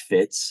what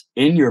fits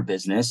in your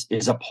business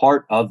is a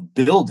part of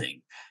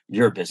building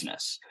your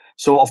business.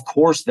 So of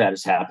course that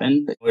has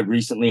happened. It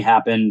recently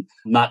happened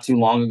not too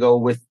long ago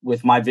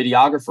with my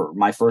videographer,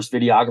 my first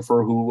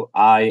videographer, who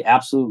I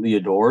absolutely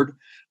adored,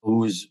 who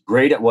was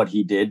great at what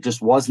he did,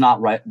 just was not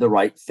the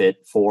right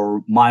fit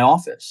for my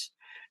office.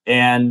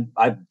 And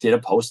I did a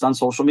post on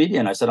social media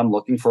and I said, I'm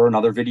looking for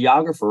another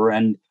videographer.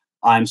 And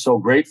I'm so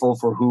grateful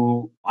for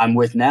who I'm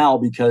with now,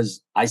 because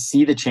I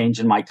see the change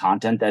in my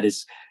content that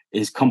is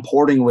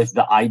comporting with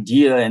the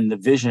idea and the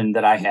vision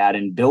that I had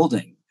in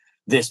building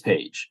this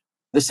page.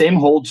 The same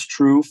holds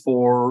true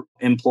for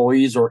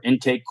employees or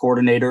intake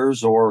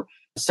coordinators or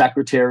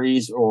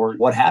secretaries or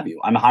what have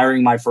you. I'm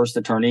hiring my first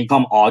attorney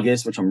come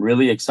August, which I'm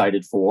really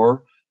excited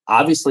for.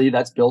 Obviously,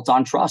 that's built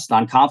on trust,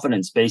 on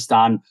confidence, based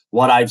on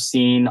what I've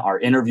seen, our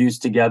interviews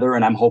together,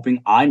 and I'm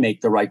hoping I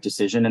make the right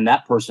decision and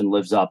that person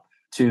lives up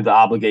to the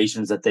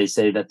obligations that they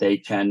say that they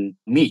can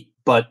meet.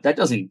 But that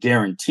doesn't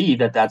guarantee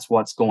that that's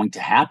what's going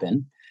to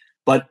happen.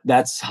 But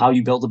that's how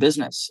you build a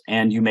business,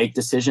 and you make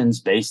decisions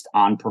based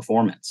on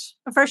performance.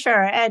 For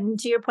sure. And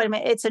to your point,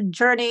 it's a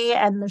journey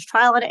and there's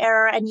trial and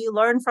error, and you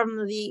learn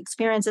from the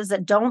experiences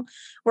that don't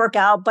work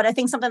out. But I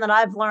think something that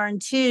I've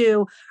learned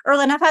too,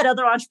 early, and I've had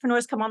other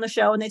entrepreneurs come on the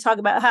show and they talk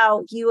about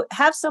how you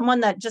have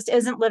someone that just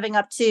isn't living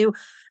up to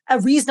a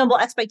reasonable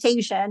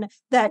expectation,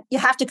 that you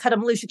have to cut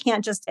them loose. You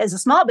can't just, as a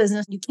small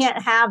business, you can't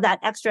have that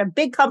extra.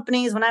 Big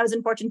companies, when I was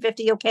in Fortune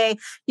 50, okay,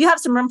 you have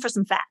some room for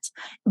some fat.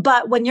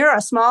 But when you're a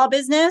small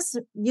business,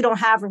 you don't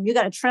have room. You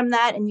got to trim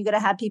that, and you got to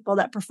have people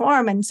that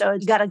perform. And so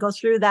you got to go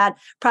through that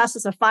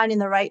process of finding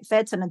the right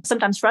fits. And it's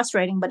sometimes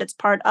frustrating, but it's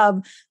part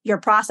of your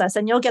process.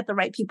 And you'll get the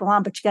right people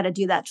on, but you got to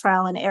do that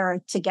trial and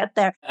error to get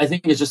there. I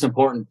think it's just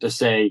important to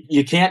say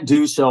you can't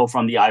do so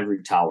from the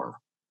ivory tower.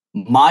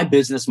 My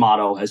business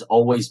motto has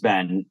always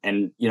been,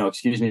 and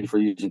excuse me for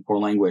using poor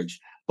language,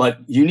 but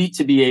you need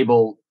to be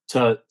able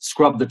to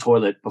scrub the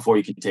toilet before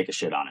you can take a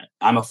shit on it.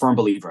 I'm a firm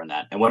believer in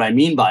that. And what I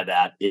mean by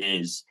that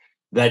is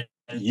that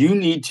you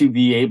need to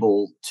be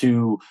able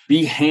to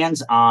be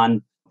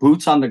hands-on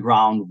boots on the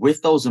ground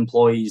with those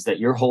employees that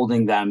you're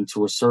holding them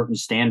to a certain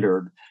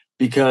standard,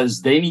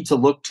 because they need to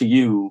look to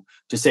you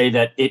to say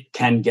that it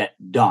can get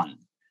done.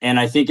 And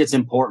I think it's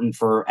important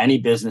for any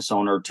business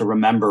owner to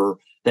remember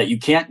that you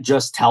can't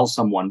just tell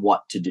someone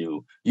what to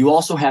do. You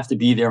also have to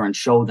be there and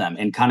show them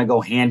and kind of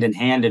go hand in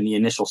hand in the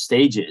initial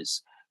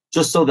stages,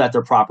 just so that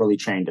they're properly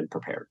trained and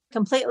prepared.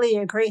 Completely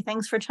agree.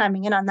 Thanks for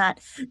chiming in on that.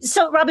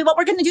 So, Robby, what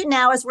we're going to do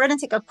now is we're going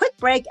to take a quick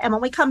break. And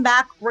when we come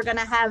back, we're going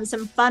to have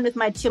some fun with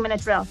my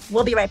 2-minute drill.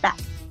 We'll be right back.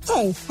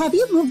 Hey, have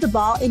you moved the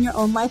ball in your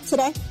own life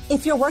today?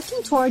 If you're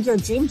working toward your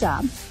dream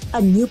job,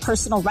 a new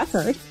personal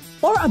record,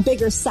 or a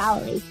bigger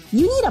salary,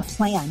 you need a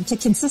plan to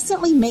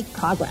consistently make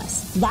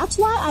progress. That's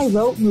why I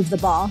wrote Move the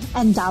Ball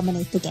and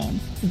Dominate the Game.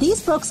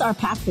 These books are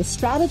packed with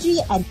strategy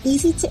and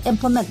easy to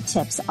implement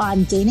tips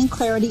on gaining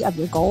clarity of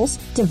your goals,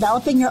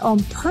 developing your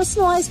own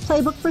personalized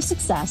playbook for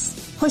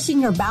success,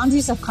 pushing your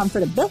boundaries of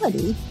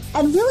comfortability,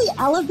 and really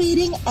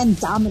elevating and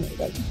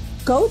dominating.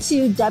 Go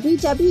to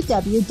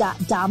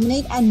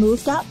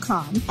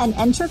www.dominateandmove.com and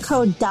enter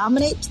code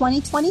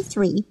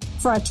DOMINATE2023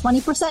 for a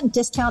 20%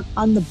 discount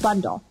on the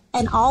bundle.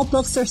 And all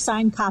books are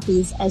signed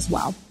copies as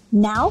well.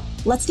 Now,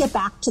 let's get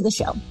back to the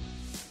show.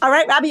 All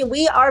right, Robby,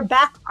 we are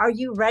back. Are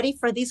you ready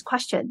for these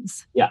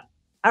questions? Yeah.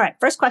 All right.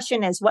 First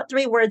question is, what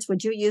 3 words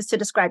would you use to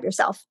describe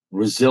yourself?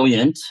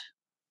 Resilient,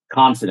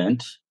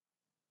 confident,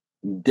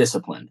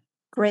 disciplined.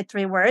 Great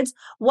 3 words.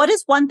 What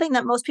is one thing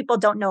that most people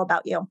don't know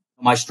about you?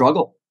 My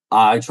struggle.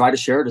 I try to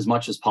share it as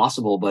much as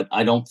possible, but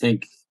I don't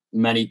think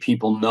many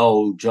people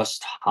know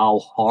just how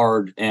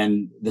hard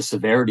and the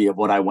severity of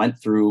what I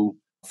went through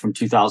from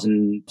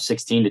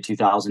 2016 to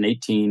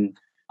 2018.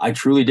 I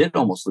truly did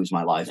almost lose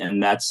my life.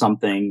 And that's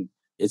something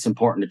it's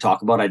important to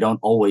talk about. I don't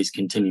always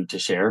continue to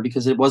share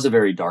because it was a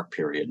very dark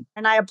period.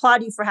 And I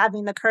applaud you for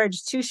having the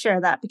courage to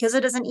share that, because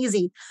it isn't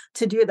easy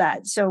to do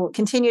that. So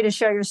continue to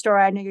share your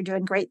story. I know you're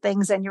doing great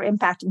things and you're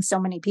impacting so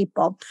many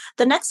people.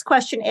 The next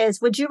question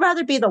is, would you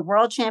rather be the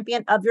world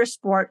champion of your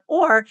sport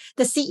or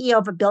the CEO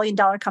of a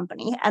billion-dollar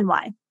company, and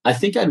why? I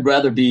think I'd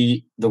rather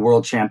be the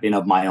world champion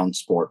of my own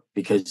sport,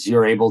 because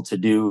you're able to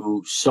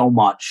do so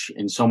much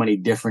in so many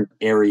different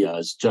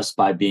areas just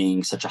by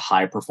being such a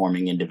high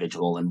performing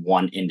individual in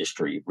one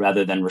industry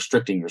rather than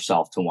restricting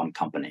yourself to one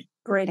company.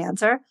 Great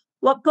answer.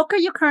 What book are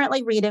you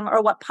currently reading,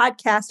 or what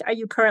podcast are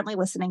you currently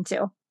listening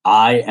to?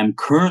 I am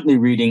currently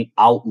reading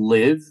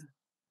Outlive: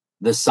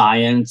 The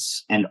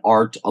Science and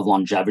Art of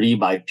Longevity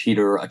by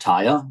Peter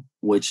Attia,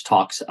 which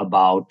talks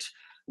about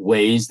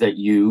ways that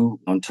you,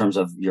 in terms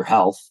of your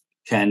health,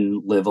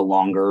 can live a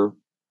longer,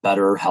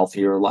 better,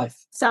 healthier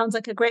life. Sounds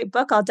like a great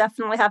book. I'll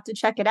definitely have to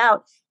check it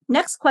out.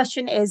 Next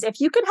question is, if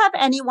you could have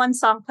any one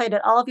song played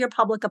at all of your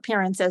public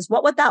appearances,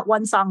 what would that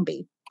one song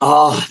be?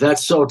 Oh,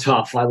 that's so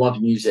tough. I love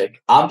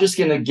music. I'm just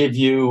going to give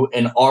you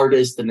an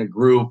artist and a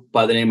group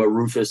by the name of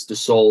Rufus Du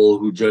Sol,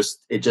 who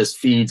it just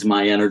feeds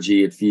my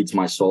energy. It feeds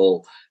my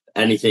soul.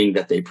 Anything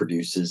that they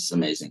produce is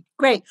amazing.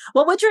 Great.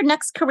 What would your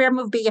next career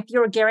move be if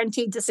you were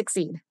guaranteed to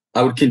succeed?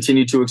 I would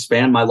continue to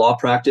expand my law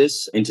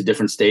practice into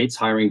different states,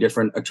 hiring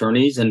different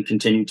attorneys, and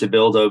continue to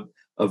build a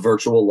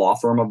virtual law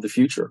firm of the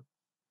future.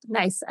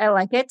 Nice. I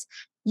like it.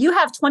 You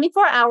have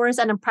 24 hours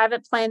and a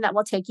private plane that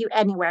will take you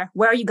anywhere.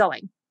 Where are you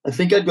going? I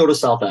think I'd go to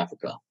South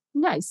Africa.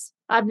 Nice.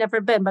 I've never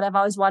been, but I've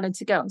always wanted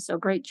to go. So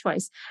great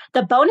choice.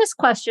 The bonus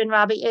question,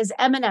 Robby, is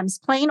M&M's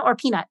plain or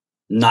peanut?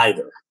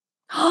 Neither.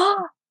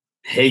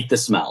 Hate the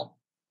smell.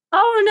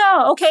 Oh,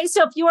 no. Okay.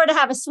 So if you were to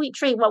have a sweet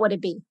treat, what would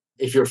it be?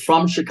 If you're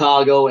from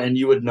Chicago, and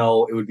you would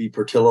know, it would be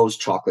Portillo's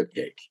chocolate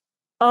cake.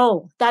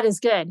 Oh, that is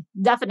good.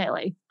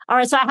 Definitely. All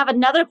right. So I have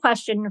another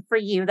question for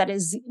you that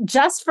is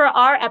just for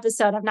our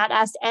episode. I've not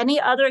asked any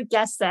other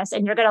guests this,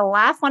 and you're going to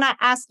laugh when I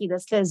ask you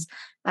this, because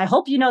I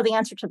hope you know the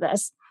answer to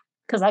this,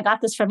 because I got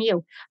this from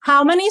you.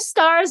 How many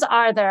stars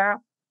are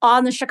there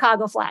on the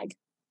Chicago flag?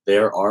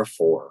 There are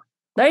 4.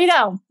 There you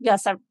go.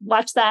 Yes, I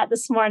watched that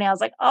this morning. I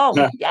was like, oh,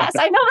 yes,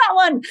 I know that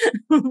one.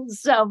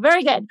 So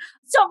very good.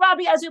 So,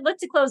 Robby, as we look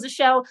to close the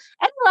show,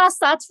 any last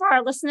thoughts for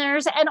our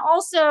listeners? And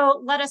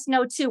also let us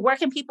know, too, where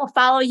can people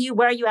follow you?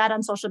 Where are you at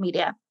on social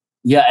media?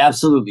 Yeah,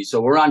 absolutely. So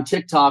we're on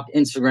TikTok,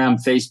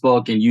 Instagram,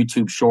 Facebook, and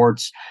YouTube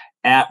Shorts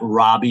at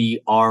Robby,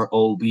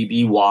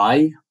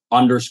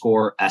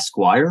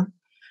 ROBBY_Esquire.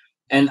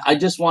 And I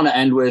just want to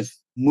end with,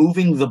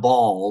 moving the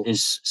ball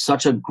is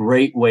such a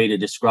great way to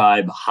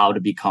describe how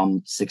to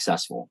become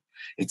successful.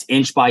 It's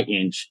inch by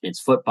inch, it's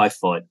foot by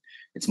foot,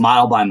 it's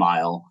mile by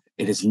mile.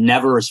 It is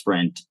never a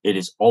sprint. It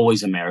is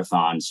always a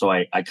marathon. So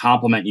I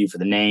compliment you for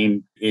the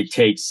name. It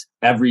takes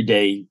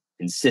everyday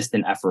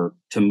consistent effort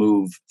to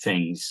move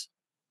things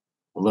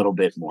a little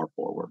bit more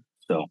forward.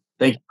 So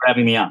thank you for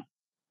having me on.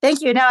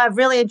 Thank you. No, I've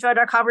really enjoyed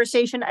our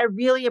conversation. I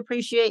really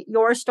appreciate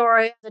your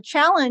story. The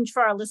challenge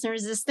for our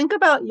listeners is think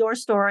about your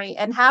story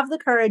and have the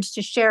courage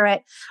to share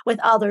it with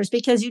others,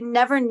 because you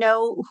never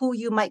know who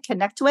you might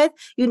connect with.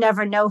 You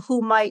never know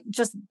who might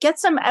just get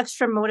some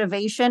extra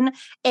motivation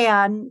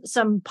and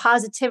some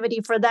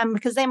positivity for them,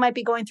 because they might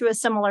be going through a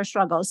similar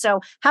struggle. So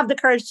have the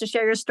courage to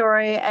share your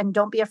story and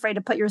don't be afraid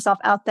to put yourself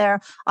out there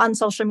on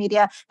social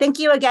media. Thank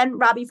you again,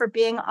 Robby, for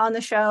being on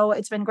the show.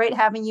 It's been great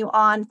having you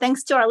on.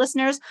 Thanks to our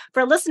listeners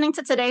for listening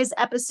to today's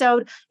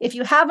episode. If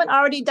you haven't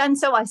already done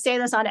so, I say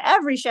this on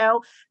every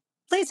show,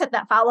 please hit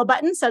that follow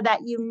button so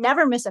that you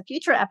never miss a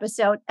future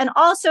episode. And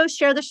also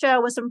share the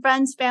show with some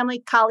friends, family,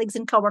 colleagues,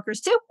 and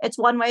coworkers too. It's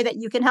one way that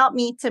you can help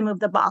me to move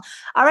the ball.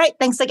 All right.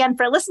 Thanks again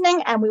for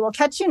listening, and we will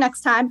catch you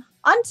next time.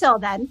 Until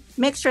then,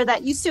 make sure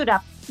that you suit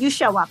up, you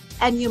show up,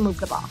 and you move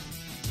the ball.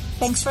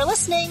 Thanks for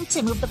listening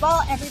to Move the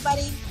Ball,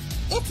 everybody.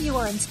 If you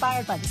were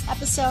inspired by this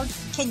episode,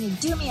 can you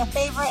do me a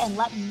favor and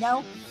let me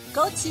know?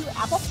 Go to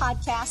Apple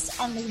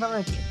Podcasts and leave a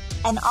review.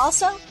 And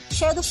also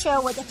share the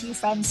show with a few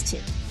friends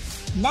too.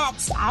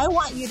 Next, I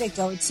want you to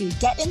go to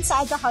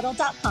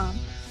getinsidethehuddle.com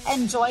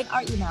and join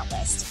our email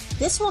list.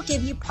 This will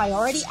give you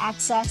priority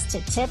access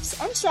to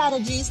tips and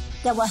strategies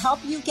that will help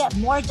you get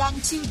more done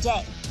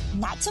today.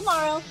 Not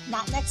tomorrow,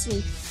 not next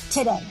week,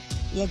 today.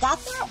 You got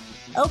that?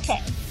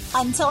 Okay,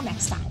 until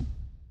next time.